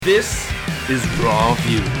This is Raw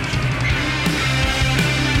View.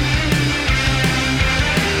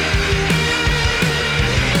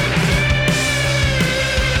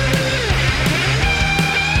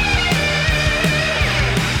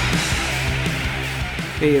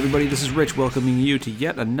 Hey everybody, this is Rich welcoming you to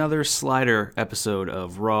yet another Slider episode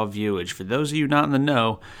of Raw Viewage. For those of you not in the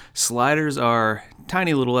know, Sliders are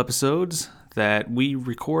tiny little episodes that we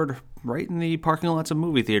record right in the parking lots of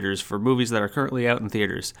movie theaters for movies that are currently out in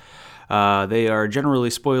theaters. They are generally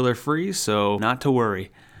spoiler-free, so not to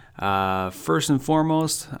worry. First and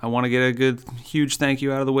foremost, I want to get a good, huge thank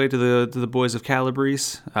you out of the way to the boys of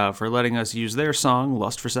Calabrese for letting us use their song,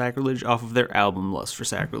 Lust for Sacrilege, off of their album, Lust for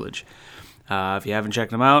Sacrilege. If you haven't checked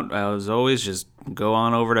them out, as always, just go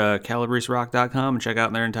on over to CalabreseRock.com and check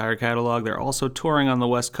out their entire catalog. They're also touring on the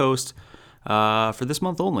West Coast for this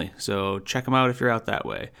month only, so check them out if you're out that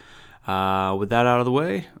way. With that out of the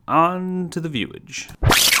way, on to the viewage.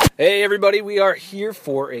 Hey everybody, we are here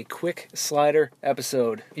for a quick Slider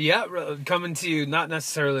episode. Yeah, coming to you, not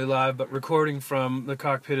necessarily live, but recording from the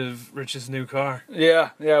cockpit of Rich's new car. Yeah,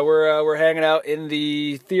 we're hanging out in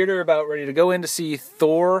the theater, about ready to go in to see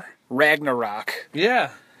Thor Ragnarok.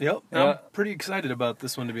 Yeah, yep. Yeah. I'm pretty excited about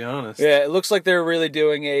this one, to be honest. Yeah, it looks like they're really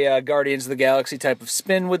doing a Guardians of the Galaxy type of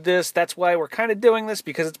spin with this. That's why we're kind of doing this,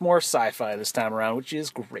 because it's more sci-fi this time around, which is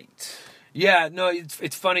great. Yeah, no,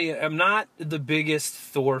 it's funny. I'm not the biggest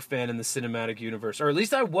Thor fan in the cinematic universe, or at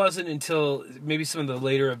least I wasn't until maybe some of the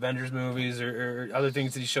later Avengers movies or other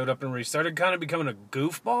things that he showed up in, where he started kind of becoming a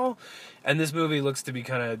goofball. And this movie looks to be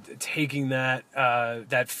kind of taking that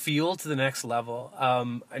feel to the next level.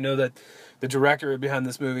 I know that the director behind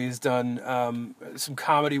this movie has done some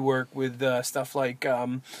comedy work with stuff like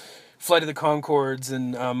Flight of the Conchords,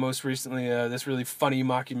 and most recently this really funny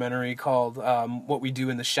mockumentary called What We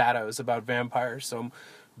Do in the Shadows about vampires. So I'm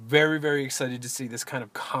very, very excited to see this kind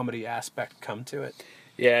of comedy aspect come to it.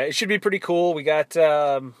 Yeah, it should be pretty cool. We got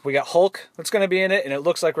Hulk that's going to be in it, and it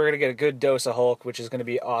looks like we're going to get a good dose of Hulk, which is going to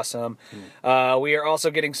be awesome. We are also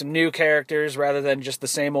getting some new characters rather than just the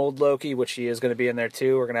same old Loki, which he is going to be in there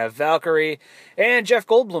too. We're going to have Valkyrie, and Jeff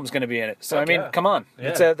Goldblum's going to be in it. So, come on.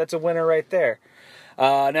 Yeah. That's a winner right there.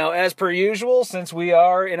 Now, as per usual, since we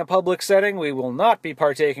are in a public setting, we will not be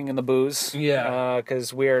partaking in the booze. Yeah.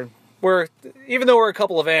 Because we're even though we're a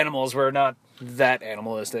couple of animals, we're not that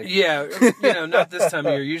animalistic. Yeah, not this time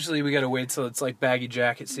of year. Usually we got to wait till it's like baggy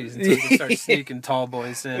jacket season until we can start sneaking tall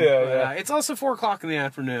boys in. Yeah. It's also 4 o'clock in the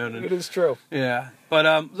afternoon. And, It is true. yeah.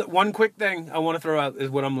 But one quick thing I want to throw out is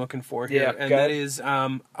what I'm looking for here. Yeah, and that is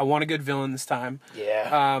I want a good villain this time.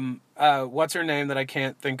 Yeah. What's her name that I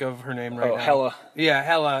can't think of her name right now? Hela. Yeah,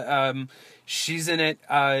 Hela. She's in it,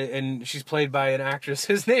 and she's played by an actress.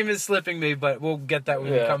 His name is slipping me, but we'll get that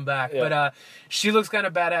when we come back. Yeah. But she looks kind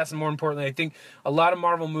of badass, and more importantly, I think a lot of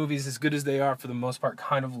Marvel movies, as good as they are for the most part,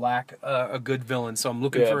 kind of lack a good villain. So I'm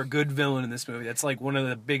looking for a good villain in this movie. That's like one of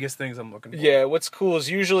the biggest things I'm looking for. Yeah, what's cool is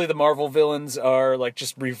usually the Marvel villains are like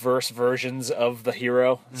just reverse versions of the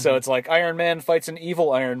hero. Mm-hmm. So it's like Iron Man fights an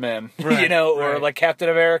evil Iron Man, right, or like Captain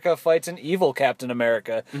America fights an evil Captain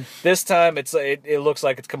America. This time it looks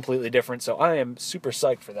like it's completely different. So I am super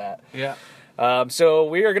psyched for that. Yeah. So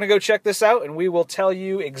we are going to go check this out, and we will tell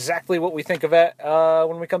you exactly what we think of it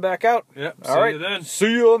when we come back out. Yep. All right. See you then.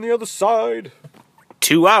 See you on the other side.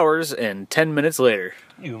 2 hours and 10 minutes later.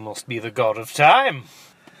 You must be the god of time.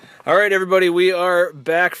 All right, everybody, we are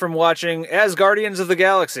back from watching As Guardians of the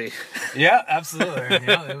Galaxy. Yeah, absolutely.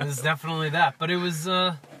 It was definitely that. But it was,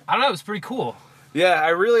 I don't know, it was pretty cool. Yeah, I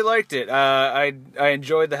really liked it. I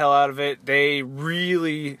enjoyed the hell out of it. They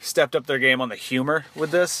really stepped up their game on the humor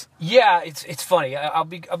with this. Yeah, it's funny. I'll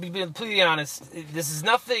be completely honest. This is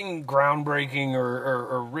nothing groundbreaking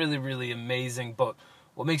or really, really amazing, but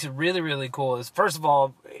what makes it really, really cool is, first of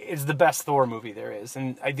all, it's the best Thor movie there is.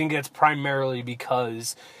 And I think it's primarily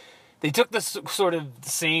because they took this sort of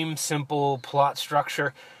same simple plot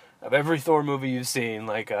structure of every Thor movie you've seen.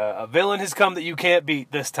 Like, a villain has come that you can't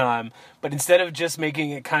beat this time, but instead of just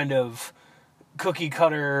making it kind of cookie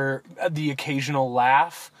cutter, the occasional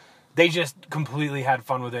laugh, they just completely had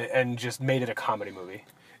fun with it and just made it a comedy movie.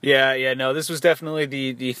 Yeah, no, this was definitely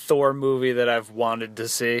the Thor movie that I've wanted to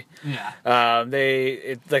see. Yeah.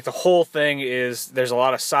 Like the whole thing is, there's a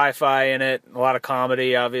lot of sci-fi in it, a lot of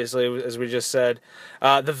comedy, obviously, as we just said.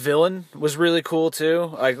 The villain was really cool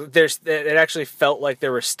too. Like, it actually felt like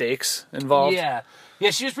there were stakes involved. Yeah,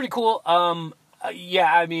 she was pretty cool.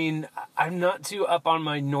 Yeah, I mean, I'm not too up on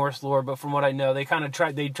my Norse lore, but from what I know, they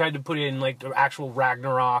tried to put in like the actual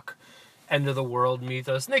Ragnarok, end of the world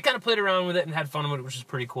mythos, and they kind of played around with it and had fun with it, which is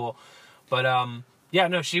pretty cool. But Yeah,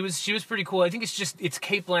 no, she was pretty cool. I think it's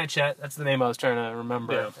Cate Blanchett. That's the name I was trying to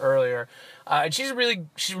remember earlier. And she's a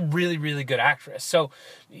really, really good actress. So,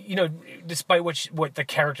 despite what the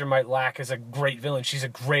character might lack as a great villain, she's a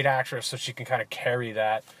great actress. So she can kind of carry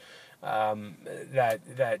that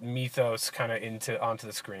mythos kind of onto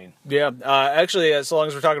the screen. Yeah, actually, as long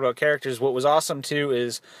as we're talking about characters, what was awesome too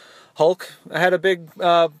is Hulk had a big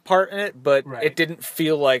part in it, but it didn't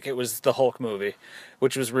feel like it was the Hulk movie,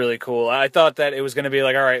 which was really cool. I thought that it was going to be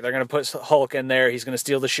like, all right, they're going to put Hulk in there, he's going to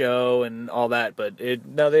steal the show and all that, but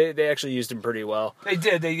they actually used him pretty well. They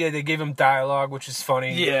did. They gave him dialogue, which is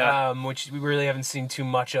funny. Yeah. Which we really haven't seen too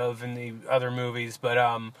much of in the other movies,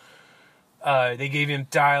 but they gave him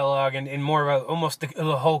dialogue and more of almost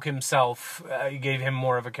the Hulk himself. You gave him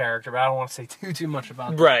more of a character, but I don't want to say too much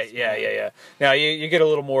about that. Right, yeah. Now, you get a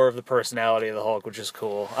little more of the personality of the Hulk, which is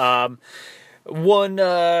cool.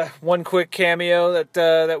 One quick cameo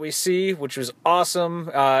that we see, which was awesome,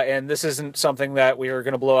 and this isn't something that we were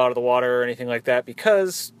going to blow out of the water or anything like that,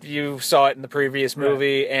 because you saw it in the previous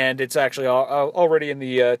movie, and it's actually already in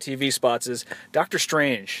the TV spots, is Doctor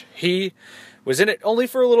Strange. He was in it only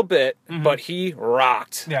for a little bit, but he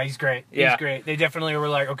rocked. Yeah, he's great. He's great. They definitely were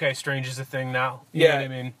like, okay, Strange is a thing now. You know what I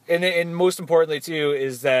mean? And most importantly, too,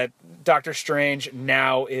 is that Doctor Strange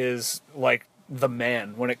now is, like, the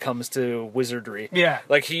man when it comes to wizardry. Yeah.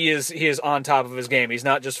 Like, he is on top of his game. He's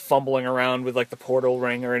not just fumbling around with, like, the portal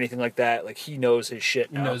ring or anything like that. Like, he knows his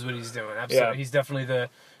shit now. He knows what he's doing. Absolutely. Yeah. He's definitely the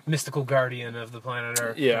mystical guardian of the planet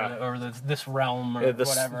Earth. Yeah. Or this realm or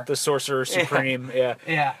whatever. The Sorcerer Supreme. Yeah.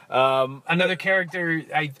 Yeah. Another character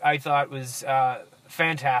I thought was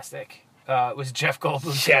fantastic was Jeff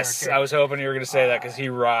Goldblum's character. I was hoping you were going to say that because he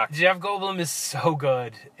rocked. Jeff Goldblum is so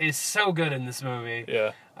good. Is so good in this movie.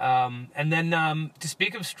 Yeah. And then to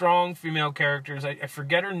speak of strong female characters, I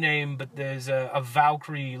forget her name, but there's a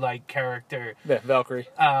Valkyrie-like character. Yeah, Valkyrie.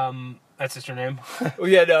 That's just her name. Well,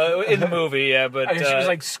 yeah, no, in the movie, yeah, but she was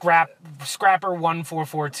like Scrapper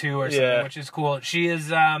 1442 or something, which is cool. She is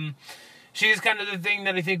kind of the thing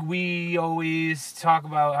that I think we always talk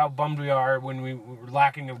about how bummed we are when we were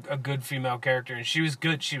lacking a good female character, and she was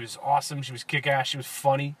good. She was awesome. She was kick-ass. She was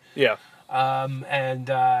funny. Yeah.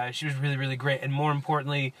 And she was really, really great. And more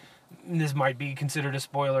importantly, this might be considered a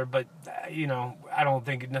spoiler, but I don't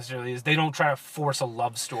think it necessarily is. They don't try to force a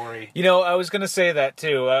love story. I was going to say that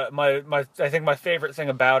too. I think my favorite thing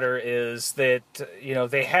about her is that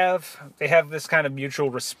they have this kind of mutual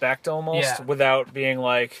respect almost without being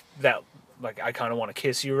like that. Like, I kind of want to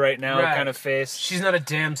kiss you right now kind of face. She's not a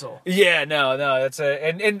damsel. Yeah, no, that's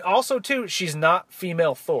and also too, she's not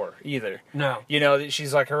female Thor either. No.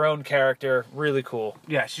 She's like her own character, really cool.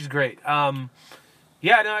 Yeah, she's great.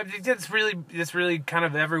 Yeah, no, I think that's really kind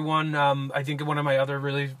of everyone. I think one of my other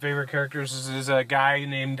really favorite characters is a guy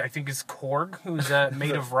named, I think is Korg, who's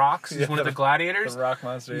made of rocks. He's one of the gladiators. The rock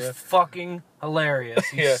monster, He's fucking hilarious.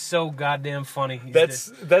 He's so goddamn funny. That's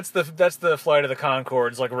the Flight of the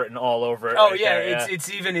Conchords, like, written all over it. Oh, right yeah, there,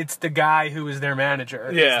 it's the guy who is their manager.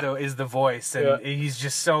 Is the voice, and he's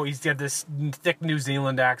just he's got this thick New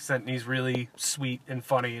Zealand accent, and he's really sweet and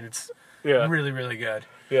funny, and it's really, really good.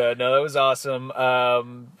 Yeah, no, that was awesome.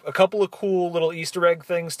 A couple of cool little Easter egg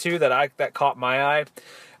things too that caught my eye.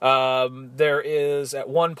 There is at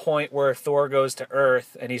one point where Thor goes to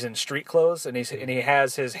Earth and he's in street clothes and he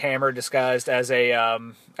has his hammer disguised as a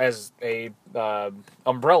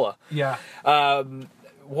umbrella. Yeah.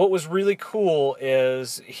 What was really cool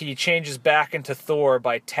is he changes back into Thor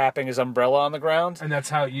by tapping his umbrella on the ground. And that's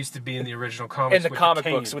how it used to be in the original comics. In the comic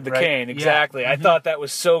books with the cane, exactly. Yeah. I thought that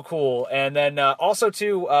was so cool. And then also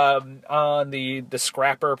too, on the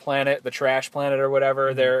Scrapper planet, the trash planet or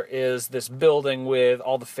whatever, there is this building with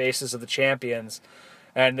all the faces of the champions,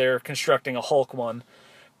 and they're constructing a Hulk one.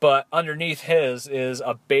 But underneath his is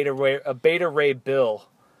a Beta Ray Bill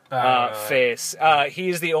face.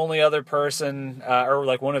 He's the only other person, or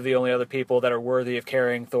like one of the only other people that are worthy of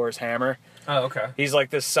carrying Thor's hammer. Oh, okay. He's like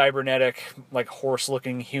this cybernetic, like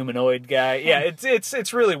horse-looking humanoid guy. Yeah,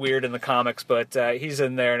 it's really weird in the comics, but he's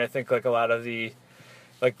in there, and I think like a lot of the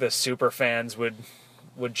super fans would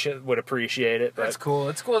appreciate it. But. That's cool.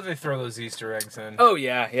 It's cool that they throw those Easter eggs in. Oh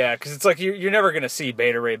yeah, because it's like you're never gonna see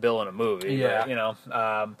Beta Ray Bill in a movie. Yeah,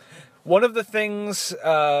 but, one of the things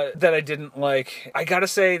that I didn't like, I gotta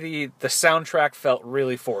say, the soundtrack felt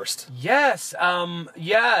really forced. Yes.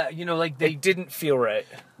 Like they didn't feel right.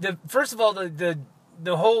 First of all, the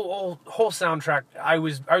whole soundtrack, I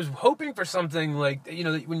was hoping for something like,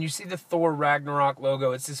 when you see the Thor Ragnarok logo,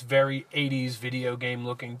 it's this very 80s video game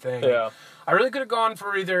looking thing. Yeah. I really could have gone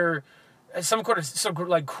for either some kind of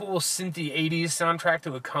like cool synthy 80s soundtrack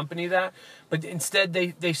to accompany that, but instead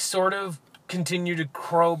they sort of continue to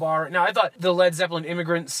crowbar. Now, I thought the Led Zeppelin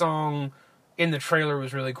Immigrant song in the trailer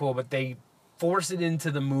was really cool, but they force it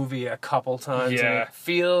into the movie a couple times. Yeah. And it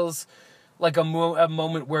feels like a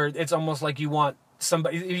moment where it's almost like you want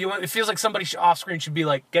somebody. It feels like somebody off screen should be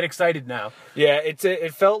like, "Get excited now." Yeah,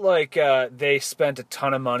 it felt like they spent a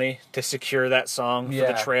ton of money to secure that song for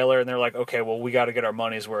the trailer, and they're like, okay, well, we got to get our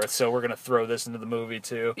money's worth, so we're gonna throw this into the movie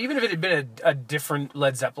too. Even if it had been a different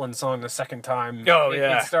Led Zeppelin song the second time,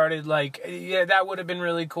 it started like, that would have been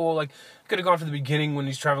really cool. Like, could have gone from the beginning when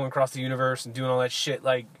he's traveling across the universe and doing all that shit,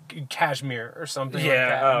 like Kashmir or something.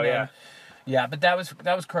 Yeah, like that. Yeah, but that was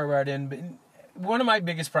crowbarred in. But one of my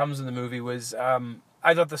biggest problems in the movie was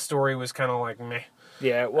I thought the story was kind of like meh.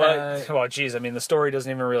 Yeah, well, geez, I mean, the story doesn't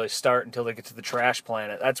even really start until they get to the trash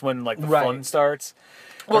planet. That's when, like, the fun starts.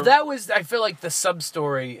 Well, that was, I feel like, the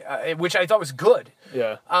sub-story, which I thought was good.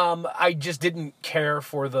 Yeah. I just didn't care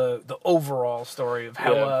for the overall story of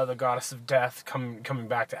Hela, the goddess of death, coming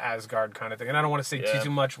back to Asgard kind of thing. And I don't want to say too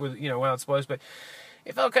much without spoilers, but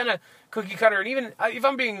it felt kind of cookie cutter. And even, if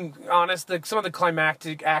I'm being honest, some of the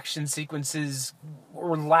climactic action sequences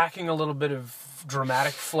were lacking a little bit of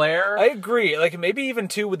dramatic flair. I agree. Like, maybe even,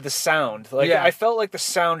 too, with the sound. Like, I felt like the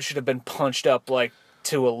sound should have been punched up, like,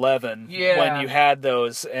 to 11 when you had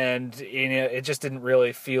those, and it just didn't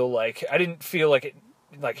really feel like... I didn't feel like it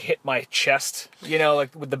like hit my chest,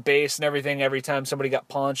 like with the bass and everything every time somebody got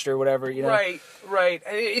punched or whatever, Right.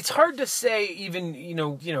 It's hard to say even,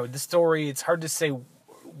 the story, it's hard to say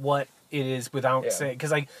what it is without saying,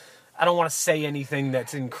 because I don't want to say anything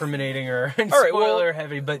that's incriminating or spoiler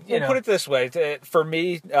heavy, but we'll put it this way: for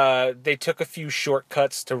me, they took a few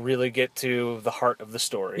shortcuts to really get to the heart of the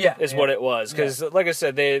story. What it was. Because, like I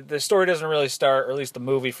said, the story doesn't really start, or at least the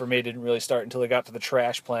movie for me didn't really start until they got to the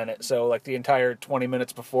trash planet. So, like the entire 20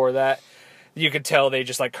 minutes before that, you could tell they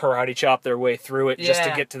just like karate chopped their way through it just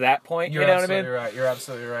to get to that point. You're you know what I mean? Right. You're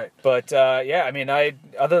absolutely right. But I mean,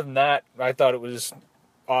 other than that, I thought it was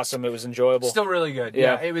awesome. It was enjoyable. Still really good.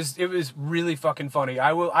 Yeah, it was really fucking funny.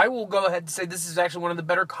 I will go ahead and say this is actually one of the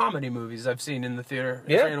better comedy movies I've seen in the theater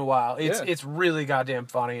in a while. It's really goddamn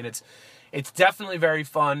funny, and it's definitely very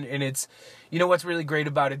fun, and it's what's really great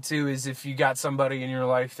about it too is if you got somebody in your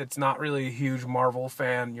life that's not really a huge Marvel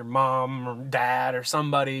fan, your mom or dad or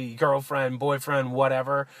somebody, girlfriend, boyfriend,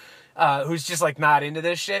 whatever, who's just like not into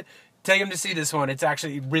this shit. Take them to see this one. It's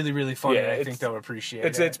actually really, really funny. Yeah, I think they'll appreciate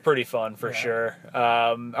it. It's pretty fun for sure.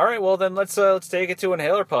 All right, well then let's take it to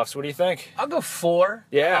Inhaler Puffs. What do you think? I'll go 4.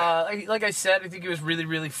 Yeah. Like I said, I think it was really,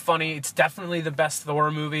 really funny. It's definitely the best Thor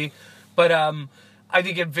movie, but I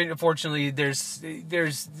think unfortunately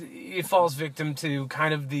it falls victim to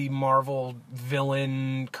kind of the Marvel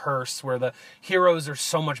villain curse where the heroes are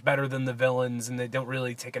so much better than the villains and they don't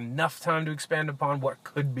really take enough time to expand upon what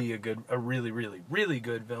could be a really, really, really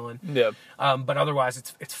good villain. Yeah. But otherwise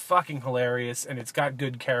it's fucking hilarious and it's got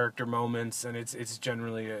good character moments and it's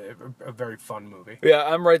generally a very fun movie. Yeah,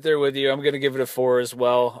 I'm right there with you. I'm going to give it a 4 as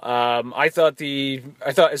well. I thought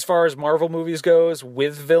as far as Marvel movies goes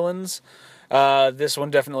with villains, this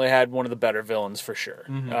one definitely had one of the better villains for sure.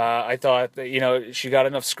 Mm-hmm. I thought that, she got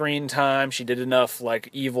enough screen time. She did enough like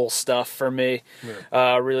evil stuff for me.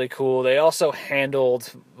 Yeah. Really cool. They also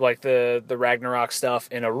handled like the Ragnarok stuff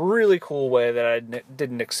in a really cool way that I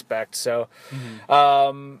didn't expect. So,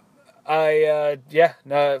 4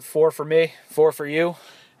 for me, 4 for you.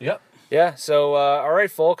 Yep. Yeah, so, all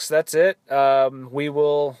right, folks, that's it. We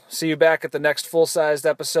will see you back at the next full-sized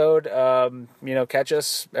episode. Catch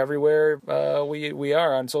us everywhere we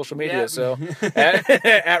are on social media. Yeah. So,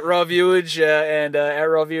 at Raw Viewage and at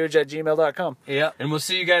rawviewage@gmail.com. Yeah, and we'll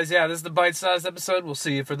see you guys. Yeah, this is the bite-sized episode. We'll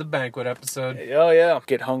see you for the banquet episode. Oh, yeah.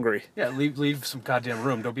 Get hungry. Yeah, leave some goddamn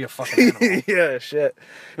room. Don't be a fucking animal. Yeah, shit.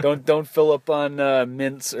 Don't fill up on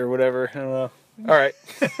mints or whatever. I don't know. All right.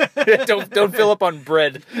 don't fill up on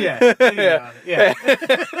bread. Yeah. Yeah.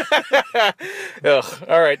 Ugh.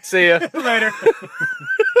 All right. See ya. Later.